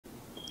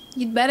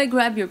You'd better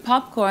grab your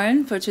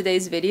popcorn for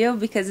today's video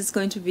because it's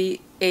going to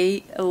be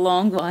a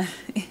long one.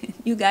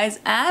 You guys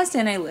asked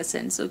and I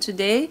listened. So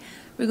today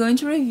we're going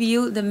to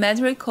review the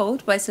Mederick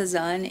Coat by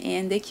SÉZANE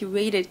and the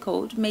Curated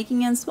Coat,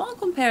 making a small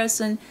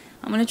comparison.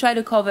 I'm going to try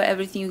to cover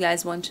everything you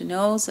guys want to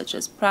know, such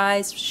as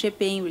price,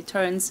 shipping,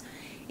 returns,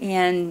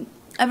 and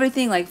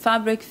everything like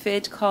fabric,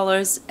 fit,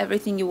 colors,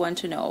 everything you want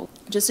to know.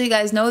 Just so you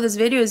guys know, this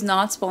video is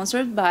not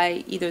sponsored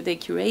by either the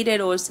Curated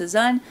or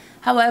SÉZANE.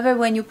 However,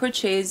 when you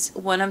purchase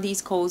one of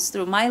these coats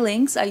through my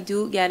links, I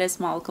do get a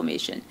small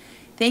commission.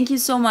 Thank you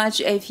so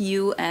much if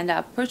you end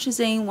up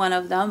purchasing one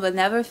of them, but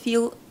never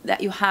feel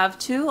that you have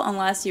to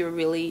unless you're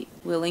really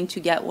willing to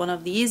get one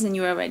of these and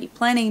you're already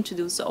planning to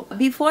do so.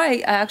 Before I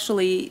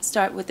actually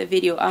start with the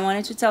video, I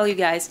wanted to tell you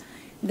guys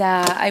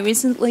that I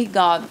recently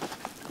got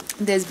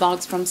this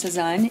box from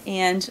SÉZANE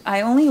and I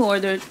only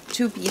ordered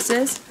 2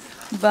 pieces,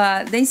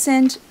 but they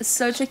sent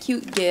such a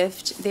cute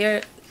gift.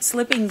 They're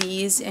slipping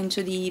these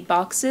into the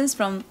boxes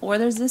from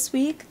orders this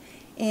week,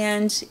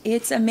 and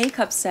it's a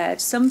makeup set.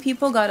 Some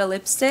people got a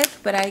lipstick,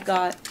 but I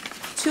got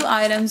 2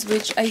 items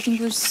which I think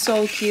were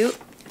so cute.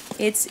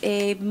 It's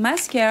a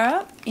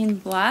mascara in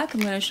black.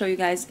 I'm going to show you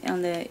guys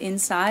on the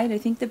inside. I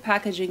think the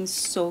packaging is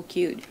so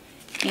cute,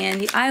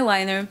 and the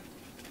eyeliner,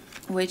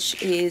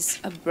 which is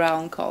a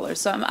brown color.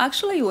 So I'm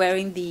actually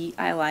wearing the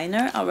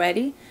eyeliner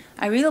already.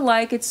 I really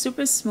like it,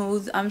 super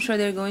smooth. I'm sure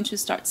they're going to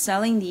start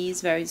selling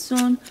these very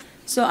soon.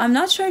 So I'm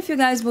not sure if you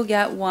guys will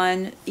get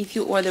one if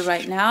you order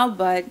right now,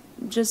 but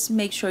just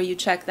make sure you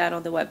check that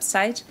on the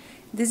website.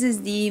 This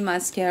is the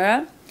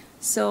mascara.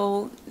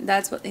 So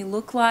that's what they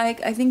look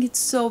like. I think it's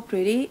so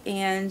pretty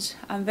and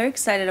I'm very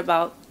excited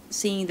about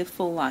seeing the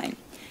full line.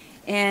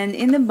 And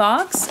in the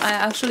box, I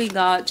actually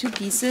got 2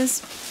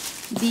 pieces.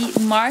 The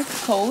Marc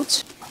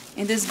Coat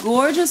in this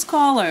gorgeous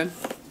color.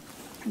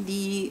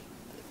 The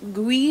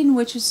green,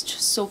 which is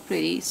just so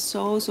pretty,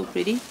 so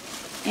pretty.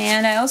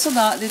 And I also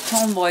got the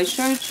Tomboy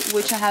shirt,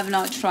 which I have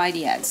not tried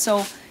yet.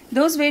 So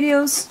those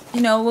videos,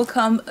 you know, will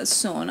come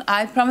soon.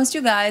 I promised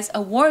you guys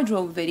a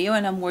wardrobe video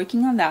and I'm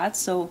working on that.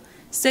 So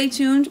stay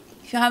tuned.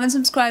 If you haven't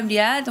subscribed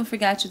yet, don't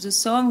forget to do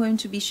so. I'm going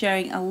to be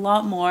sharing a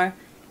lot more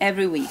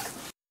every week.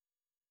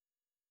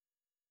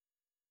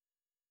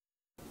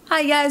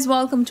 Hi guys,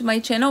 welcome to my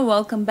channel,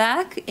 welcome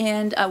back,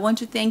 and I want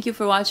to thank you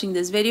for watching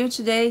this video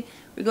today.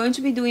 We're going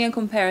to be doing a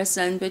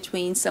comparison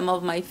between some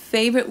of my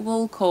favorite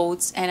wool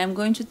coats and I'm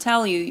going to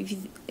tell you if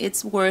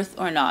it's worth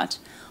or not.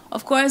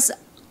 Of course,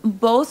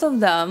 both of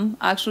them,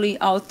 actually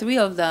all 3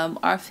 of them,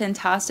 are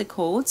fantastic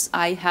coats.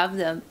 I have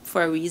them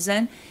for a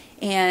reason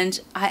and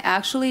I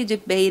actually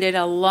debated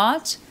a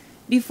lot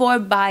before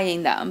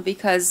buying them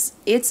because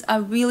it's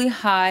a really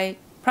high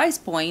price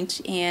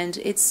point and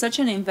it's such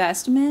an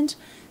investment.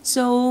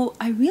 So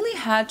I really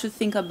had to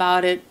think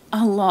about it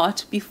a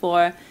lot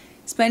before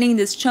spending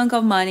this chunk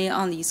of money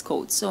on these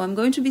coats. So I'm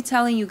going to be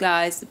telling you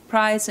guys the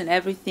price and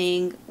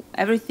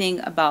everything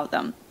about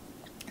them.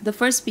 The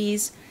first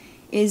piece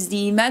is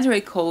the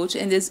Mederick Coat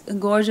in this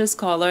gorgeous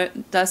color,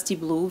 dusty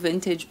blue,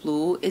 vintage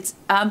blue. It's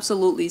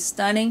absolutely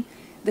stunning.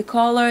 The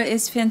color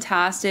is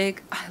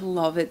fantastic. I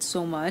love it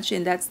so much,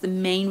 and that's the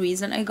main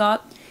reason I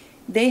got.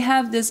 They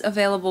have this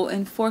available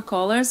in 4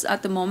 colors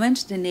at the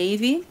moment. The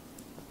navy,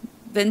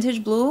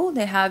 vintage blue,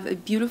 they have a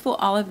beautiful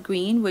olive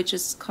green, which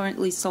is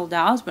currently sold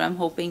out, but I'm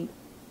hoping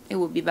it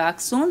will be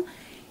back soon.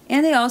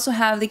 And they also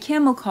have the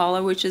camel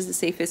color, which is the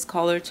safest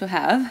color to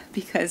have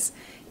because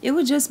it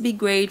would just be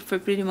great for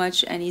pretty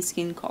much any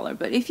skin color.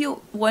 But if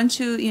you want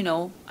to, you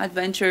know,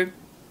 adventure,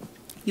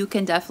 you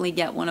can definitely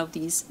get one of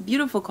these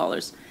beautiful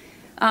colors.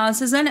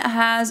 SÉZANE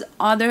has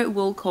other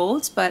wool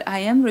coats, but I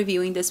am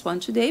reviewing this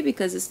one today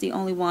because it's the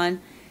only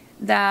one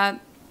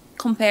that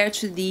compared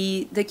to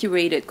the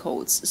Curated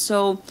coats.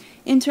 So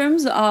in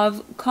terms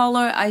of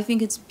color, I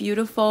think it's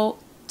beautiful.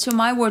 To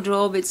my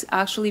wardrobe, it's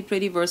actually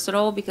pretty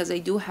versatile because I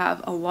do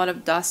have a lot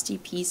of dusty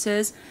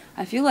pieces.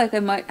 I feel like I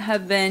might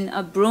have been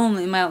a broom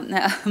in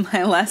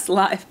my last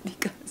life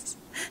because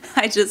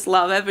I just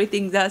love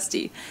everything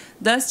dusty.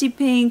 Dusty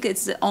pink,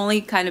 it's the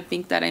only kind of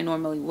pink that I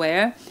normally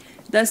wear.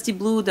 Dusty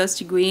blue,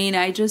 dusty green,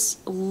 I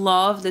just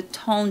love the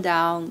toned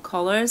down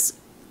colors.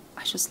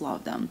 I just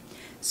love them.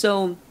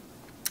 So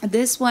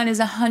this one is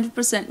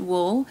 100%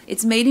 wool.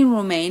 It's made in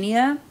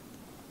Romania,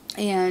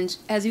 and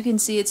as you can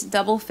see, it's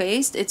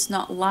double-faced. It's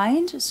not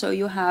lined, so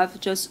you have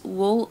just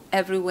wool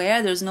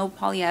everywhere. There's no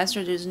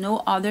polyester, there's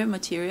no other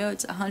material.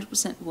 It's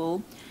 100%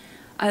 wool.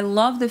 I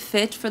love the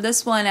fit for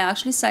this one. I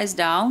actually sized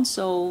down,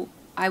 so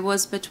I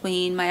was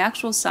between my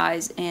actual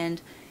size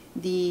and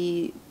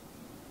the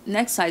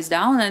next size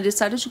down, and I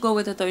decided to go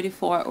with a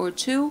 34 or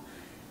 2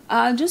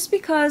 just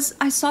because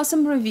I saw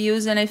some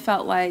reviews and I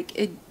felt like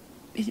it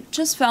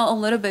just felt a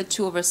little bit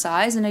too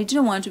oversized and I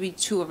didn't want it to be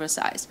too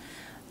oversized.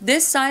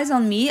 This size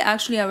on me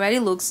actually already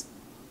looks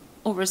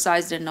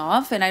oversized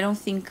enough, and I don't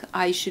think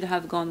I should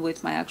have gone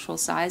with my actual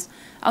size.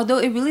 Although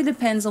it really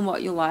depends on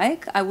what you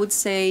like. I would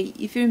say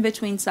if you're in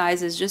between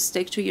sizes, just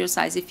stick to your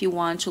size if you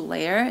want to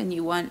layer and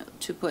you want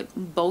to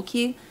put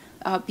bulky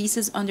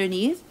pieces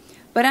underneath.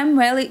 But I'm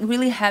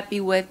really happy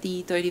with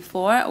the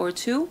 34 or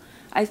 2.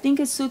 I think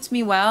it suits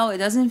me well. It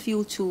doesn't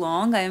feel too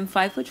long. I am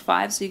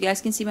 5'5", so you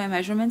guys can see my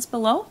measurements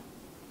below.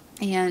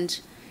 And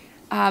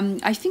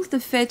I think the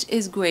fit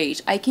is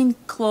great. I can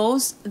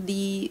close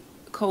the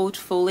coat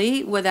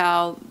fully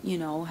without, you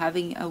know,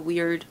 having a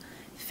weird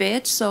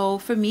fit. So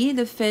for me,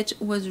 the fit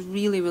was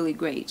really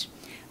great.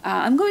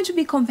 I'm going to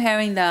be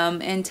comparing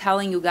them and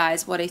telling you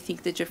guys what I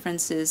think the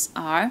differences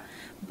are.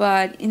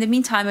 But in the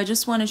meantime, I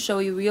just want to show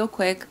you real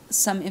quick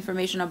some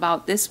information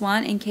about this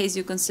one in case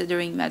you're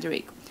considering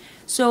Mederick.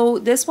 So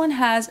this one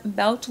has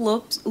belt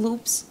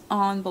loops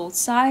on both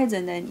sides,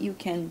 and then you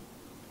can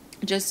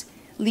just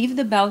leave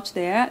the belt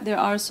there. There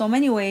are so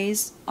many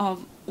ways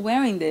of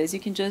wearing this. You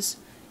can just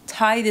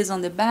tie this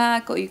on the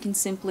back, or you can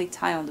simply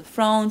tie on the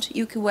front.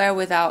 You can wear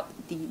without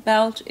the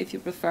belt if you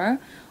prefer,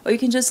 or you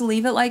can just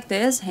leave it like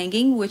this,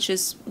 hanging, which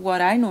is what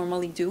I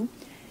normally do.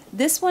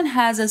 This one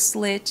has a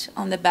slit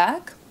on the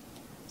back,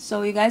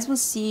 so you guys will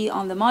see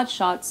on the mod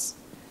shots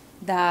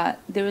that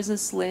there is a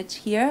slit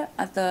here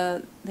at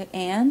the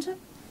end,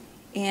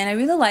 and I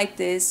really like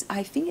this.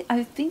 I think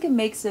it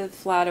makes it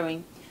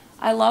flattering.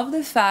 I love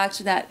the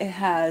fact that it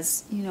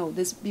has, you know,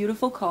 this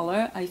beautiful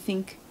color. I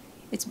think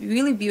it's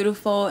really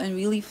beautiful and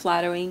really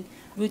flattering.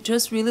 We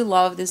just really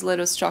love this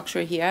little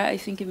structure here. I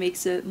think it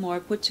makes it more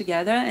put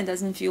together and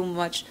doesn't feel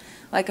much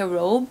like a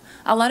robe.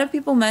 A lot of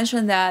people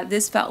mentioned that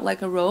this felt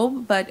like a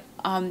robe, but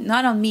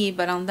not on me,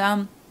 but on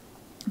them.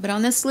 But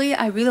honestly,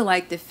 I really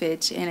like the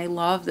fit and I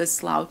love the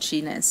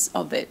slouchiness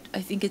of it.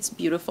 I think it's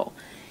beautiful.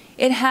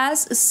 It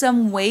has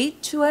some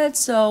weight to it,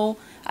 so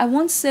I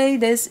won't say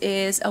this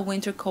is a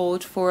winter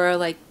coat for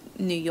like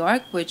New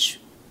York, which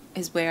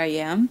is where I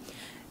am.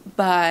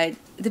 But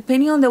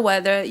depending on the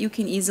weather, you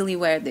can easily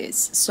wear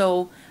this.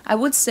 So I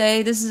would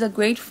say this is a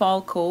great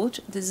fall coat.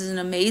 This is an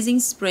amazing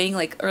spring,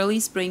 like early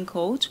spring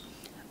coat.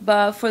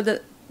 But for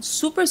the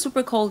super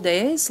cold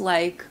days,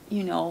 like,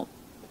 you know,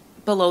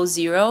 below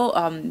 0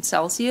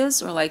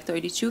 Celsius or like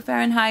 32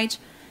 Fahrenheit,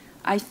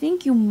 I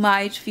think you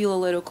might feel a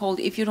little cold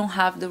if you don't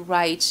have the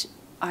right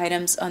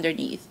items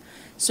underneath.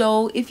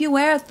 So if you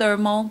wear a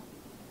thermal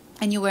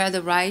and you wear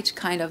the right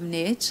kind of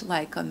knit,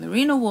 like a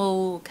merino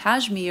wool,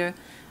 cashmere,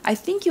 I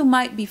think you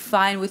might be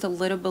fine with a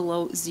little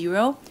below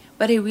 0,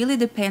 but it really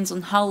depends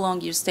on how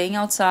long you're staying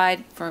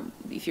outside, for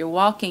if you're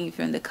walking, if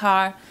you're in the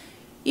car,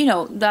 you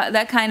know,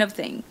 that kind of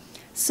thing.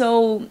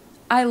 So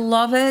I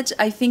love it.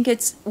 I think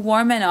it's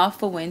warm enough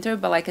for winter,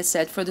 but like I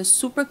said, for the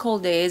super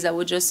cold days, I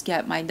would just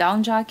get my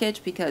down jacket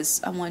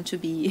because I want to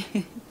be,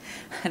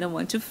 I don't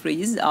want to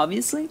freeze,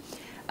 obviously.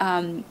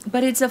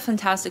 But it's a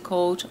fantastic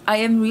coat. I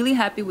am really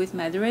happy with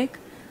Mederick.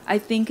 I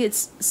think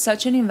it's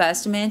such an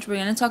investment. We're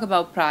going to talk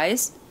about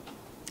price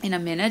in a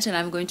minute, and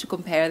I'm going to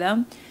compare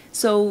them.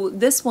 So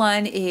this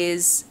one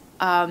is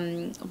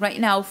right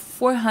now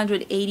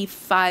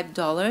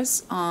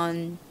 $485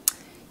 on,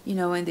 you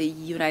know, in the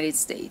United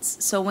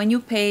States. So when you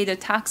pay the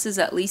taxes,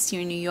 at least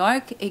here in New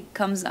York, it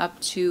comes up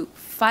to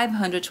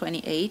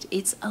 $528.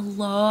 It's a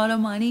lot of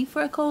money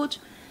for a coat,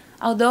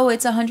 although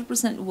it's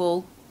 100%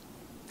 wool,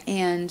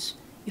 and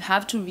you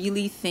have to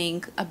really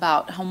think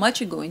about how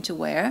much you're going to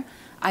wear.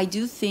 I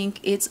do think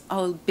it's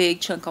a big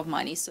chunk of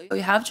money, so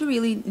you have to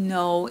really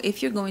know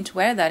if you're going to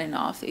wear that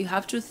enough. You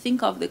have to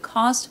think of the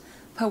cost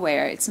per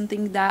wear. It's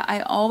something that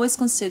I always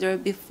consider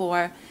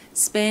before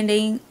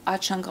spending a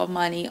chunk of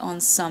money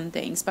on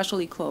something,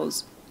 especially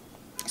clothes.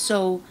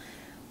 So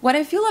what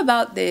I feel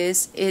about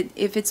this,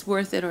 if it's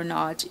worth it or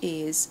not,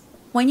 is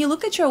when you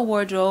look at your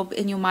wardrobe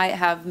and you might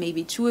have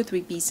maybe 2 or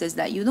 3 pieces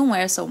that you don't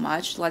wear so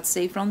much, let's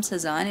say from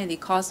SÉZANE, and they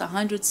cost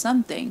 100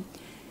 something,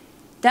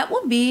 that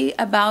would be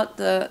about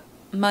the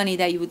money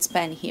that you would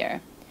spend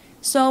here.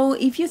 So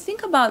if you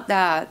think about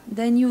that,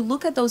 then you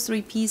look at those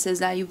 3 pieces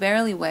that you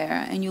barely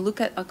wear, and you look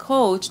at a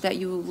coat that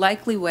you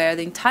likely wear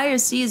the entire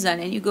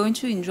season and you're going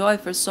to enjoy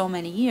for so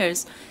many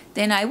years,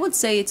 then I would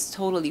say it's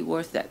totally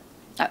worth it.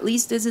 At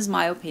least this is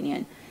my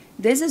opinion.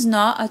 This is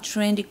not a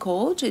trendy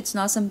coat. It's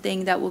not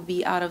something that will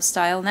be out of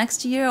style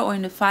next year or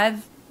in the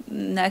 5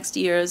 next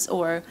years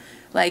or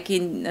like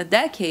in a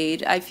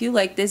decade. I feel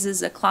like this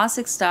is a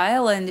classic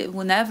style and it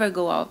will never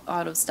go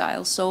out of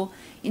style. So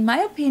in my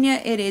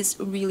opinion, it is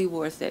really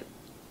worth it.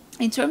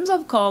 In terms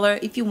of color,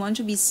 if you want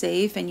to be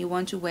safe and you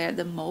want to wear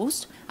the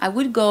most, I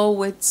would go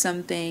with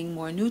something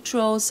more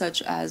neutral,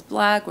 such as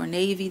black or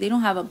navy. They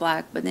don't have a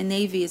black, but the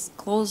navy is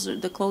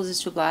the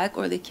closest to black,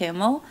 or the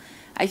camel.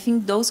 I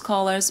think those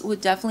colors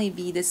would definitely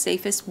be the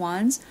safest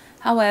ones.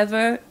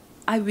 However,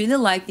 I really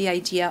like the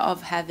idea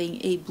of having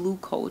a blue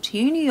coat.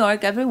 Here in New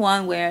York,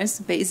 everyone wears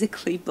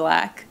basically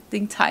black the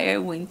entire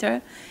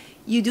winter.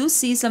 You do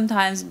see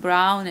sometimes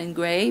brown and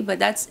gray, but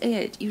that's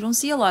it. You don't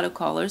see a lot of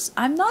colors.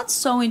 I'm not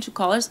so into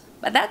colors,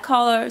 but that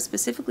color,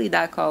 specifically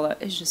that color,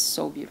 is just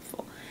so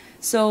beautiful.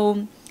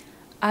 So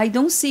I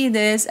don't see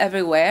this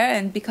everywhere,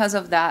 and because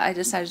of that, I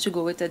decided to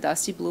go with the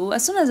dusty blue.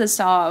 As soon as I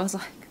saw, I was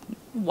like,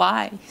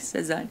 why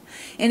SÉZANE?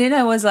 And then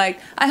I was like,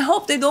 I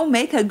hope they don't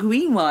make a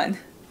green one.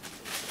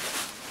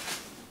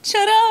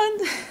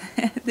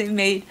 Ta-da! They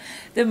made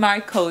the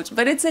Marc Coat,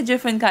 but it's a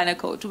different kind of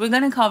coat. We're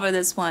gonna cover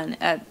this one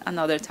at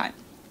another time.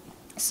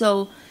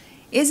 So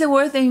is it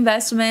worth the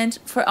investment?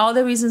 For all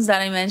the reasons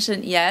that I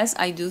mentioned, yes,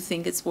 I do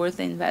think it's worth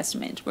the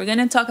investment. We're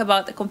gonna talk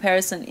about the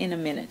comparison in a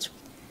minute.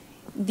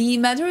 The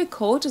Mederick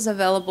Coat is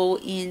available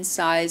in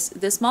size,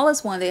 the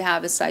smallest one they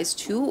have is size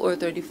 2 or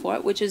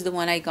 34, which is the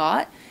one I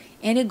got,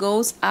 and it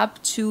goes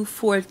up to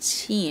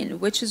 14,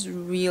 which is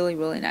really,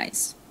 really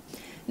nice.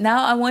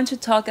 Now I want to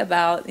talk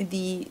about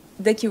the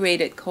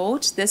Curated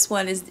Coat. This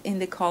one is in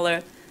the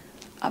color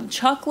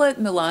Chocolate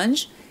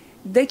Melange.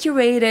 The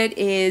Curated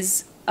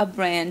is a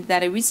brand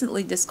that I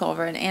recently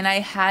discovered, and I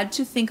had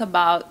to think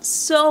about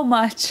so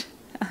much,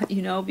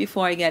 you know,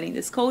 before getting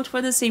this coat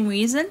for the same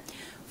reason,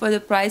 for the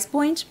price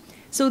point.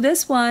 So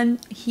this one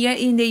here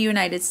in the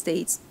United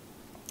States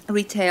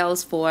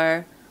retails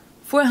for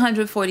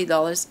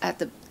 $440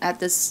 at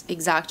this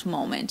exact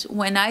moment.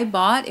 When I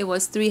bought, it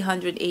was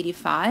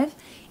 $385,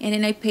 and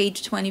then I paid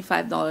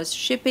 $25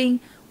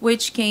 shipping,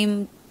 which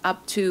came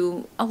up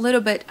to a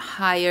little bit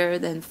higher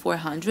than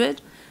 $400.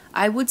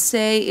 I would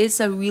say it's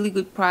a really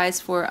good price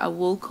for a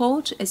wool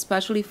coat,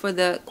 especially for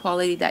the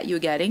quality that you're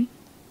getting.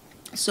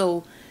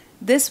 So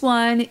this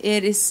one,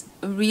 it is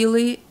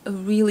really,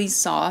 really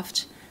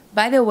soft.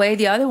 By the way,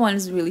 the other one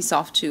is really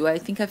soft too. I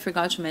think I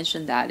forgot to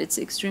mention that. It's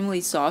extremely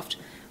soft,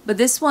 but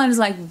this one is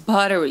like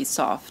buttery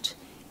soft,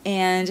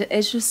 and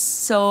it's just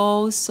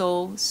so,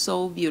 so,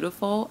 so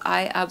beautiful.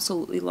 I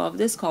absolutely love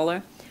this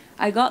color.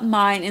 I got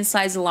mine in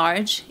size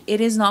large.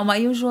 It is not my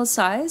usual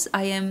size.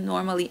 I am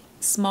normally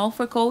small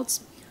for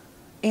coats,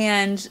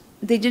 and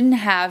they didn't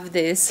have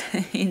this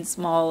in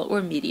small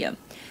or medium.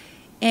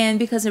 And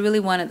because I really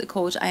wanted the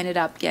coat, I ended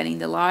up getting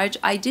the large.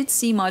 I did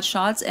see mud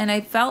shots, and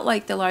I felt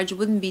like the large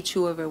wouldn't be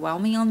too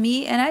overwhelming on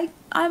me, and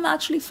I'm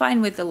actually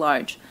fine with the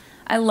large.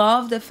 I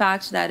love the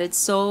fact that it's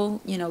so,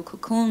 you know,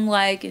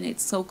 cocoon-like, and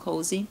it's so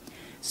cozy.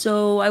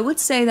 So I would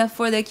say that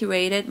for the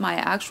Curated, my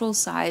actual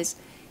size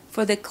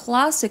for the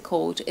classic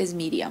coat is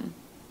medium.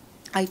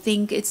 I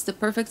think it's the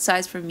perfect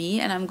size for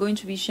me, and I'm going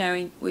to be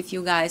sharing with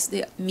you guys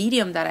the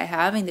medium that I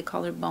have in the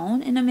color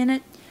Bone in a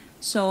minute,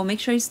 so make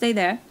sure you stay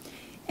there.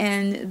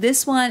 And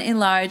this one in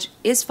large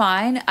is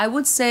fine. I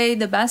would say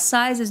the best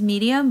size is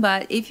medium,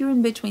 but if you're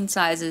in between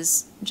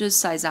sizes, just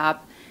size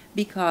up,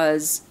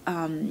 because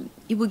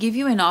it will give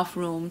you enough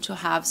room to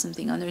have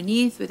something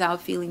underneath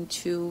without feeling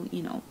too,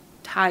 you know,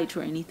 tight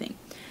or anything.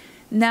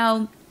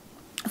 Now,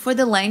 for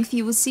the length,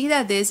 you will see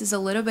that this is a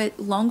little bit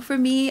long for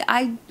me.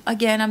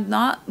 Again, I'm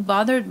not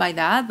bothered by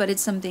that, but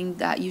it's something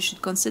that you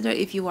should consider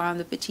if you are on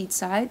the petite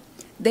side.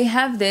 They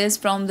have this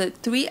from the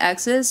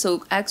 3X's,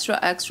 so extra,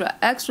 extra,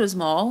 extra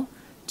small,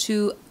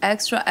 to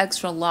extra,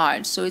 extra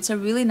large. So it's a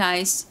really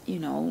nice, you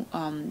know,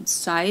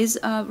 size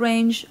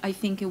range. I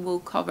think it will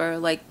cover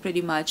like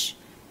pretty much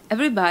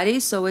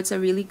everybody, so it's a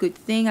really good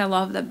thing. I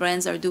love that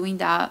brands are doing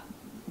that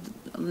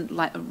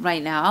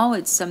right now.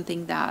 It's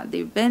something that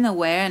they've been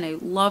aware, and I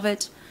love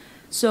it.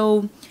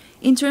 So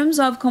in terms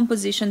of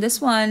composition,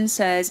 this one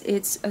says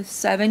it's a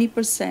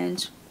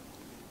 70%.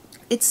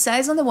 It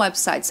says on the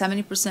website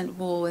 70%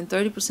 wool and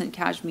 30%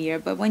 cashmere,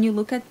 but when you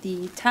look at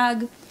the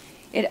tag,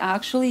 it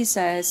actually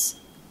says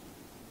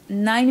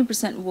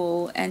 90%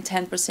 wool and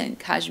 10%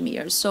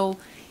 cashmere. So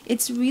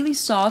it's really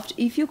soft.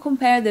 If you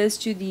compare this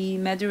to the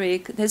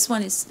Mederick, this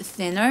one is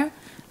thinner.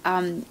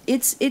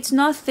 It's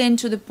not thin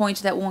to the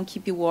point that won't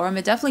keep you warm.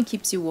 It definitely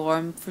keeps you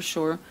warm for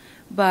sure,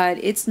 but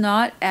it's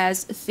not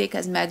as thick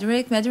as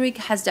Mederick. Mederick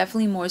has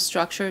definitely more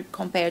structure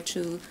compared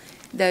to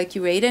the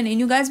Curated, and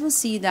you guys will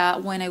see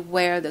that when I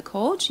wear the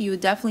coat. You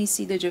definitely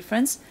see the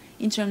difference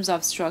in terms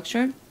of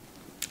structure.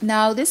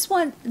 Now this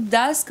one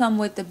does come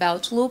with the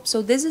belt loop,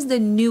 so this is the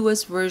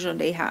newest version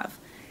they have.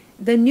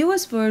 The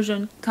newest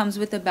version comes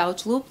with the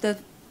belt loop. The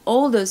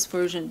oldest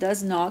version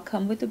does not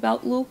come with the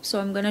belt loop,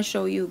 so I'm gonna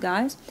show you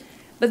guys.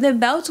 But the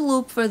belt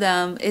loop for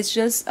them is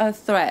just a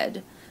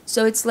thread,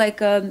 so it's like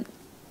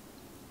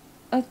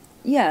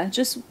yeah,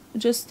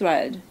 just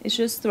thread. It's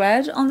just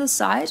thread on the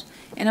side,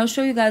 and I'll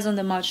show you guys on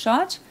the mud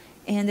shot.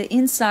 And the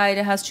inside,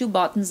 it has two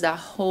buttons that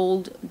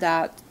hold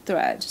that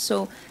thread.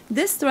 So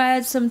this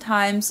thread,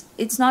 sometimes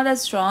it's not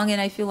as strong, and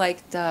I feel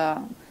like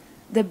the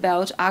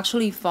belt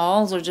actually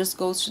falls or just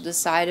goes to the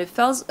side. It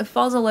falls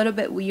a little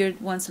bit weird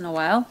once in a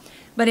while.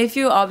 But if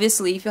you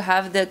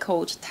have the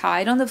coat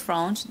tied on the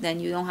front, then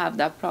you don't have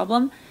that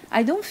problem.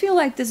 I don't feel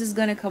like this is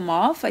gonna come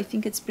off. I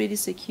think it's pretty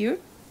secure,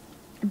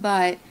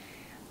 but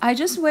I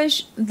just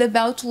wish the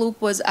belt loop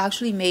was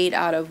actually made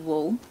out of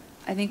wool.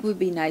 I think it would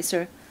be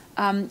nicer.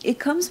 It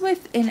comes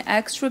with an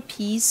extra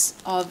piece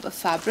of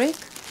fabric.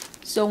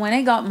 So when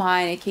I got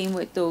mine, it came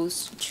with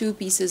those 2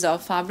 pieces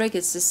of fabric.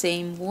 It's the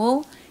same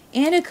wool,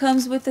 and it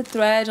comes with the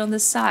thread on the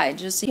side,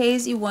 just in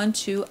case you want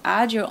to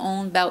add your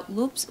own belt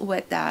loops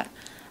with that.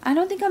 I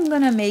don't think I'm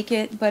gonna make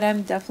it, but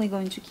I'm definitely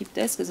going to keep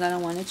this because I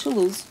don't want it to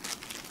lose.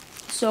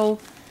 So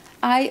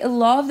I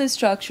love the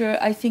structure.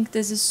 I think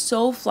this is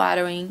so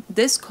flattering.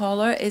 This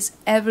color is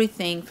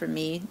everything for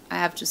me, I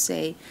have to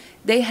say.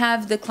 They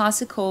have the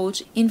classic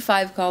coat in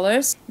 5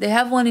 colors. They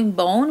have one in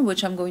bone,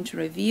 which I'm going to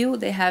review.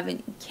 They have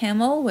in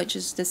camel, which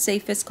is the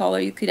safest color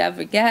you could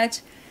ever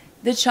get.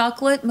 The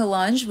chocolate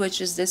melange,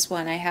 which is this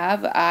one I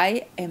have.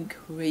 I am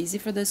crazy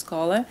for this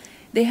color.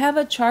 They have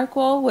a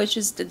charcoal, which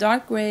is the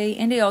dark gray,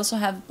 and they also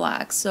have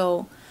black.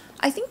 So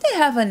I think they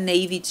have a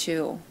navy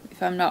too,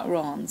 if I'm not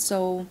wrong.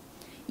 So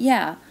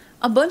yeah,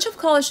 a bunch of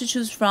colors to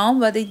choose from,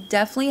 but they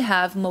definitely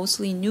have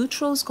mostly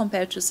neutrals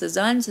compared to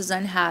SÉZANE.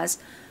 SÉZANE has,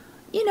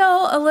 you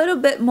know, a little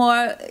bit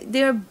more,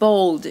 they're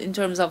bold in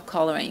terms of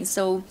coloring.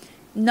 So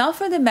not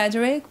for the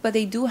Mederick, but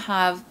they do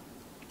have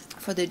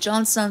for the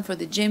Johnson, for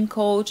the gym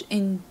coat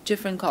in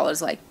different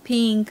colors like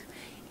pink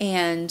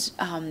and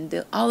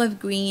the olive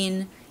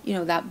green, you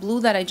know, that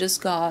blue that I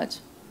just got.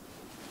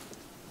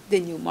 The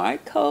new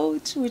Marc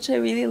Coat, which I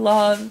really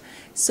love.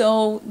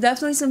 So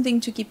definitely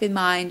something to keep in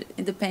mind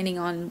depending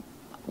on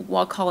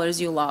what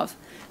colors you love.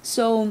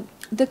 So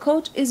the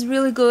coat is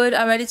really good.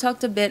 I already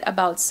talked a bit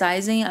about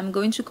sizing. I'm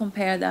going to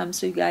compare them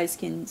so you guys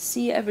can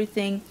see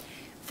everything.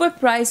 For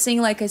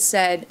pricing, like I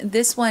said,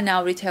 this one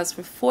now retails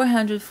for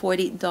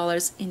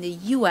 $440 in the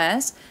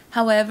US.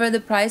 However, the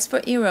price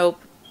for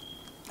Europe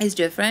is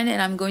different,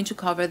 and I'm going to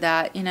cover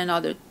that in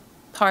another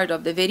part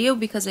of the video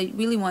because I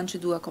really want to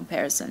do a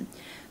comparison.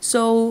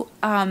 So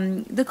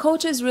the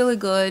coat is really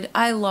good.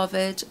 I love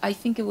it. I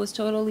think it was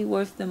totally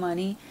worth the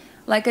money.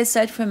 Like I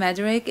said, for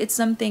Mederick, it's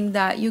something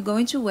that you're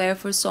going to wear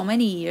for so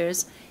many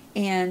years,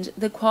 and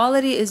the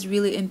quality is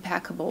really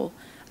impeccable.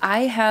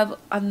 I have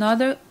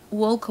another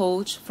wool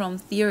coat from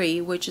Theory,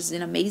 which is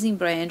an amazing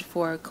brand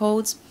for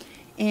coats,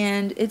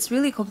 and it's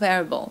really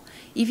comparable.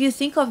 If you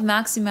think of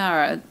Max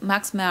Mara,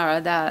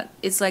 that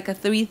it's like a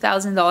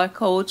 $3,000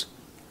 coat,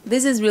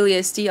 this is really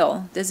a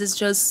steal. This is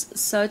just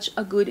such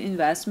a good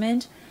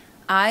investment.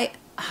 I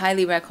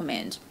highly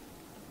recommend.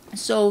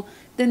 So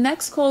the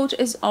next coat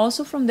is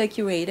also from the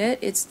Curated.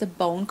 It's the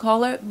bone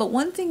color, but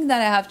one thing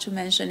that I have to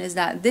mention is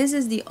that this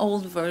is the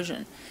old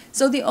version.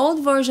 So the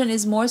old version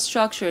is more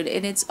structured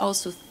and it's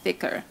also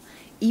thicker.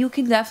 You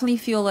can definitely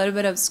feel a little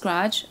bit of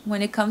scratch.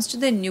 When it comes to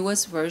the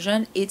newest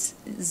version, it's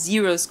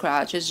zero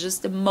scratch. It's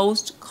just the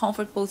most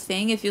comfortable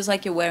thing. It feels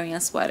like you're wearing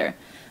a sweater.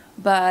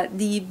 But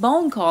the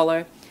bone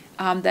color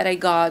that I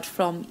got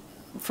from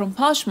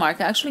Poshmark,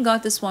 I actually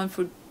got this one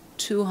for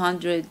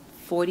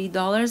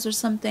 $240 or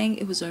something.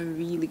 It was a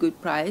really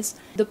good price.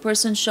 The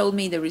person showed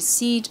me the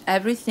receipt,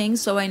 everything,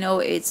 so I know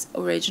it's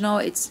original,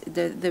 it's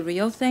the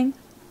real thing.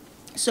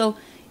 So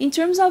in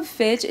terms of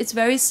fit, it's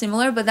very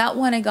similar, but that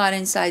one I got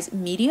in size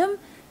medium.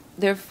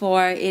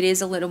 Therefore, it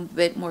is a little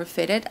bit more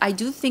fitted. I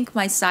do think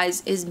my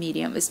size is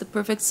medium. It's the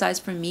perfect size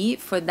for me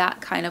for that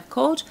kind of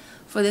coat,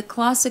 for the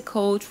classic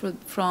coat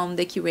from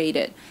the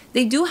Curated.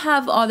 They do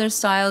have other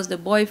styles, the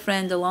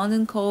boyfriend, the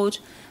London coat.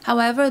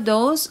 However,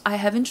 those I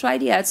haven't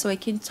tried yet, so I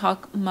can't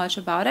talk much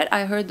about it.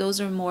 I heard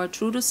those are more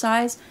true to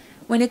size.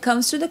 When it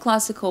comes to the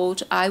classic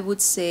coat, I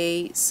would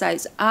say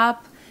size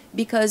up,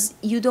 because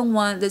you don't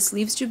want the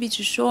sleeves to be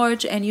too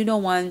short and you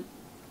don't want,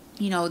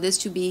 you know, this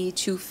to be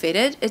too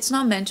fitted. It's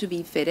not meant to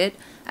be fitted.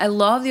 I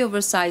love the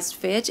oversized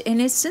fit,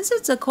 and since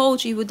it's a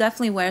coat, you would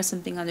definitely wear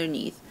something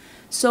underneath.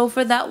 So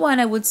for that one,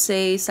 I would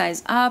say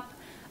size up.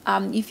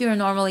 If you're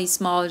normally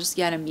small, just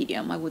get a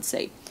medium, I would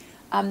say.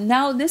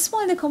 Now this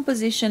one, the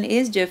composition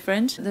is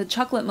different. The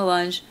chocolate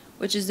melange,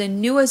 which is the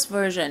newest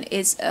version,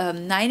 is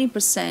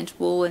 90%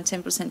 wool and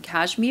 10%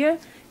 cashmere.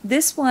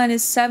 This one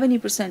is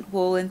 70%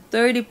 wool and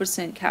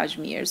 30%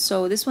 cashmere.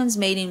 So this one's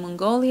made in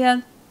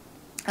Mongolia,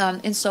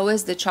 and so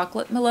is the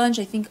chocolate melange.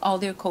 I think all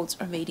their coats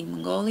are made in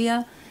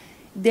Mongolia.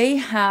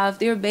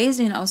 They're based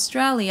in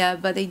Australia,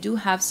 but they do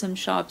have some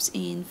shops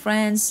in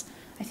France.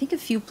 I think a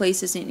few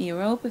places in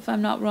Europe, if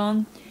I'm not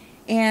wrong.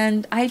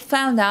 And I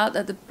found out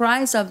that the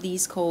price of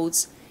these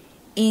coats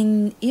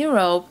in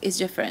Europe is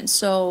different.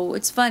 So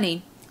it's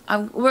funny.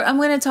 I'm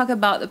going to talk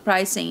about the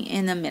pricing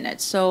in a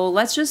minute. So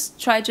let's just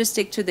try to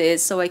stick to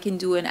this so I can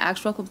do an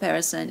actual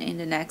comparison in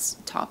the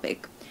next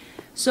topic.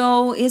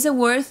 So is it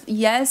worth?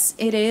 Yes,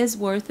 it is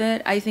worth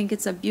it. I think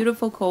it's a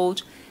beautiful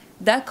coat.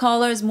 That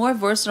color is more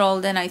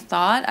versatile than I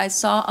thought. I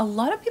saw a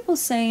lot of people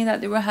saying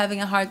that they were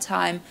having a hard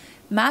time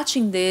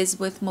matching this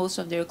with most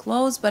of their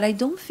clothes, but I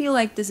don't feel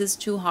like this is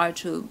too hard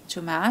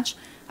to match.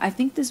 I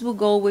think this will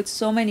go with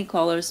so many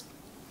colors,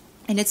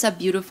 and it's a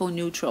beautiful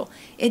neutral.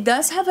 It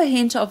does have a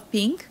hint of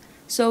pink,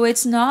 so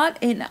it's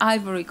not an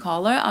ivory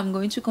color. I'm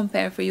going to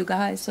compare for you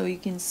guys so you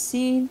can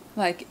see.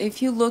 Like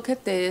if you look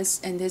at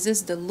this, and this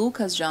is the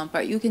Lucas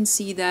jumper, you can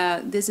see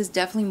that this is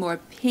definitely more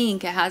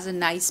pink. It has a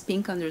nice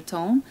pink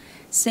undertone.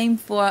 Same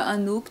for a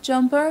Anouk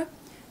jumper,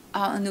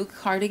 Anouk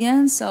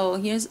cardigan. So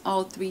here's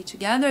all three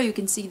together. You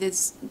can see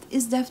this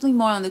is definitely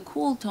more on the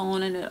cool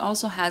tone, and it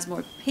also has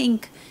more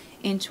pink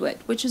into it,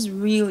 which is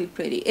really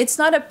pretty. It's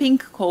not a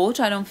pink coat.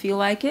 I don't feel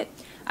like it.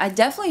 I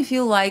definitely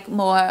feel like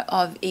more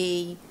of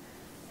a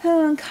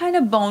kind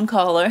of bone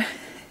color.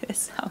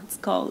 That's how it's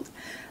called,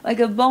 like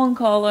a bone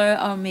color,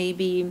 or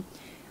maybe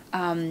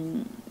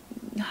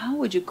how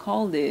would you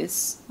call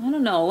this? I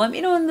don't know. Let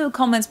me know in the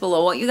comments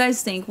below what you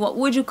guys think. What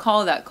would you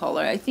call that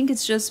color? I think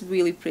it's just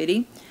really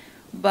pretty,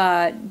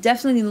 but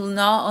definitely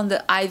not on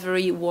the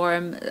ivory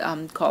warm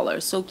color.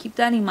 So keep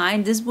that in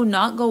mind. This would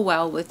not go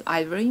well with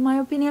ivory, in my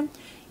opinion.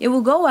 It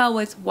will go well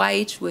with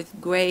white, with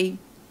gray,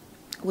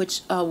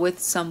 which with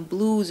some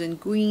blues and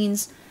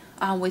greens,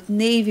 with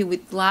navy,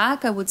 with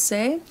black, I would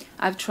say.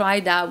 I've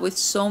tried that with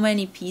so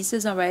many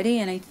pieces already,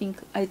 and I think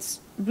it's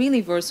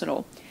really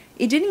versatile.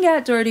 It didn't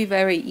get dirty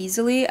very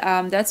easily.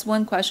 That's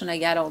one question I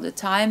get all the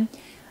time.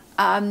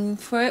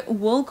 For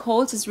wool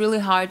coats, it's really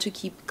hard to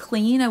keep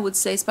clean, I would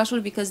say, especially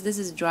because this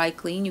is dry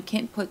clean. You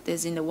can't put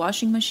this in the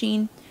washing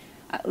machine.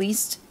 At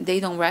least they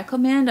don't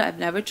recommend. I've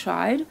never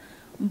tried.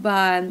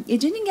 But it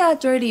didn't get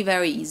dirty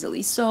very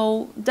easily.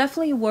 So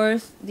definitely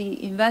worth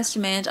the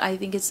investment. I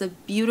think it's a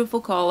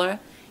beautiful color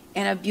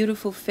and a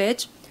beautiful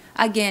fit.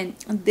 Again,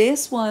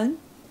 this one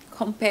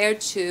compared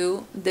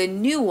to the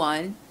new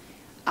one,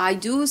 I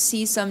do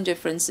see some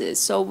differences.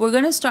 So we're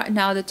going to start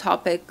now the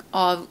topic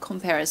of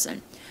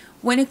comparison.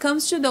 When it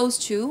comes to those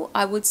two,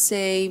 I would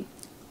say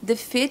the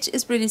fit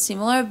is pretty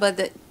similar, but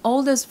the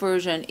oldest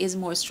version is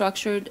more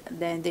structured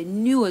than the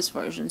newest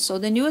version. So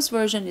the newest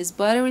version is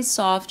buttery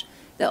soft.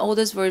 The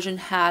oldest version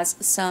has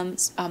some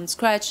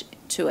scratch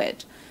to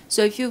it.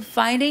 So if you're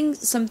finding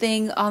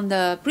something on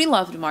the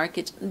pre-loved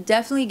market,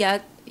 definitely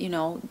get, you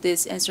know,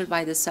 this answered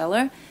by the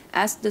seller.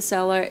 Ask the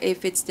seller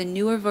if it's the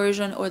newer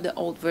version or the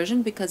old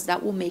version, because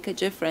that will make a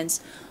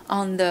difference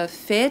on the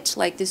fit,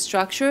 like the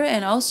structure,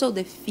 and also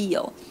the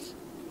feel.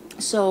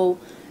 So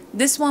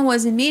this one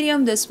was in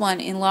medium, this one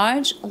in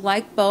large,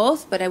 like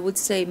both, but I would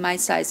say my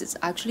size is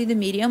actually the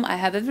medium. I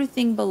have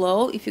everything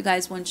below if you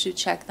guys want to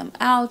check them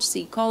out,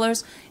 see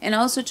colors, and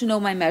also to know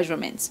my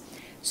measurements.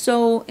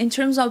 So in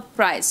terms of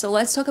price, so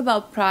let's talk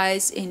about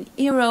price in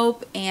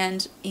Europe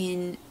and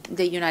in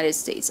the United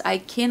States. I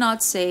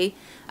cannot say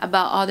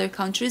about other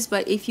countries,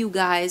 but if you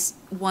guys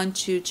want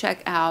to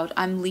check out,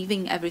 I'm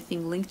leaving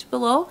everything linked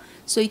below,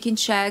 so you can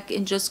check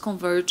and just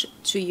convert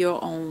to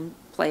your own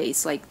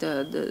place, like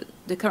the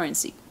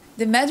currency.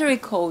 The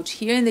Mederick Coat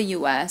here in the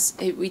US,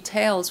 it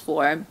retails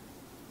for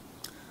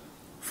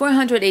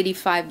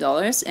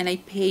 $485, and I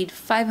paid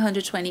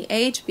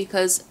 $528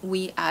 because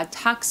we add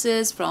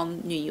taxes from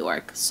New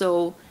York.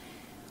 So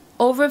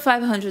over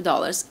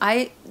 $500.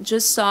 I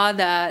just saw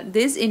that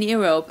this in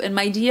Europe, and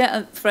my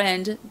dear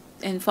friend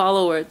and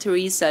follower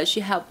Teresa,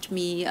 she helped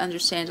me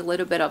understand a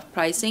little bit of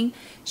pricing.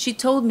 She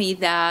told me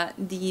that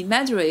the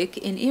Mederick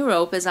in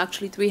Europe is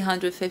actually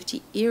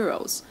 350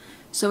 euros.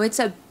 So it's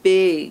a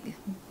big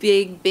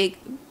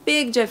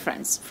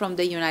difference from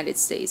the United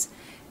States.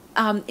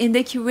 In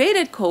the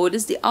Curated Coat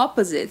is the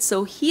opposite.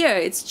 So here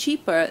it's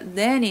cheaper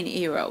than in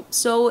Europe.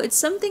 So it's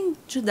something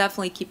to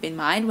definitely keep in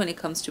mind when it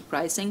comes to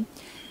pricing.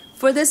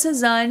 For the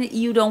SÉZANE,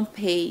 you don't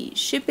pay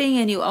shipping,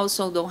 and you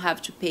also don't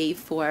have to pay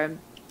for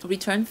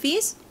return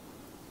fees.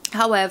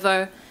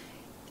 However,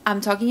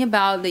 I'm talking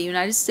about the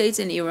United States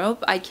and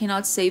Europe. I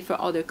cannot say for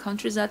other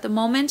countries at the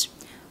moment,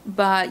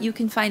 but you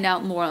can find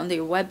out more on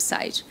their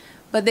website.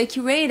 But the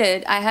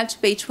Curated, I have to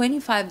pay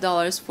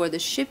 $25 for the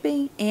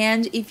shipping,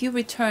 and if you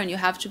return, you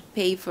have to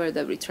pay for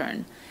the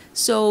return.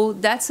 So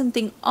that's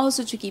something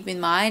also to keep in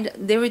mind.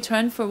 The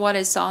return, for what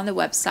I saw on the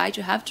website,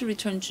 you have to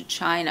return to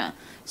China.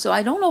 So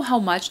I don't know how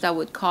much that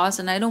would cost,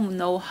 and I don't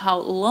know how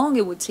long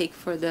it would take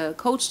for the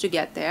coats to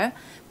get there,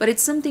 but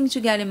it's something to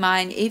get in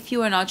mind if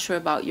you are not sure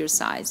about your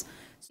size.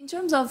 In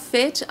terms of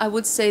fit, I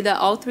would say that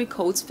all three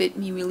coats fit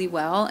me really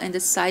well, and the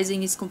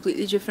sizing is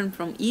completely different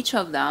from each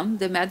of them.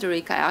 The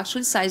Mederick I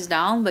actually sized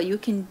down, but you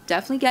can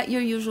definitely get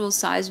your usual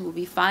size, will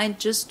be fine.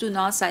 Just do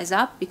not size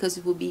up because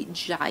it will be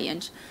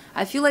giant.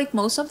 I feel like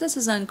most of the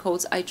SÉZANE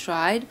coats I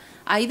tried,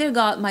 I either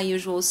got my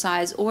usual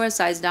size or a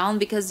size down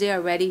because they are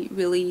already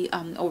really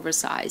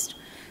oversized.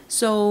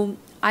 So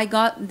I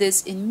got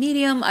this in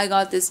medium, I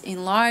got this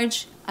in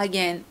large.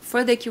 Again,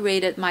 for the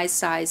Curated, my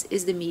size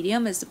is the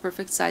medium, is the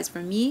perfect size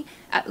for me,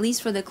 at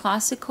least for the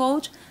classic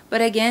coat.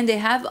 But again, they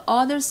have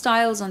other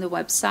styles on the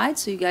website,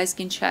 so you guys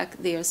can check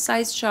their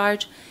size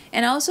chart.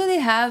 And also they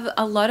have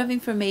a lot of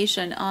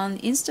information on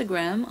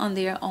Instagram on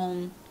their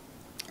own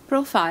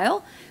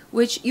profile,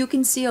 which you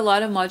can see a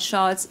lot of mod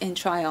shots and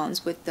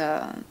try-ons with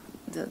the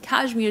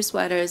cashmere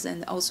sweaters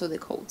and also the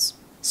coats.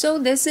 So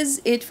this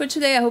is it for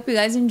today. I hope you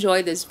guys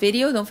enjoyed this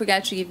video. Don't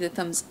forget to give it a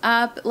thumbs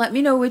up. Let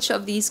me know which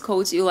of these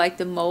coats you like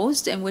the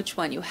most and which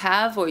one you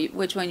have or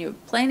which one you're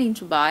planning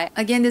to buy.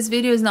 Again, this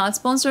video is not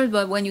sponsored,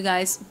 but when you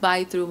guys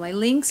buy through my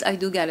links, I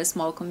do get a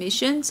small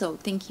commission. So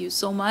thank you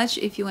so much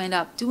if you end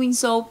up doing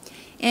so.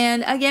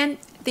 And again,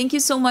 thank you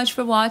so much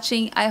for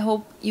watching. I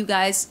hope you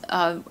guys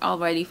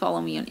already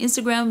follow me on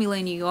Instagram,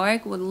 Mila New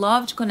York. Would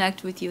love to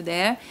connect with you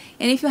there.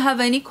 And if you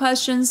have any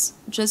questions,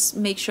 just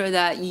make sure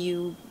that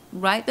you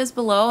write this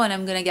below and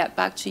I'm gonna get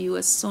back to you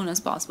as soon as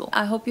possible.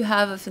 I hope you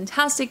have a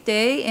fantastic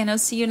day and I'll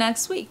see you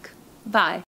next week. Bye.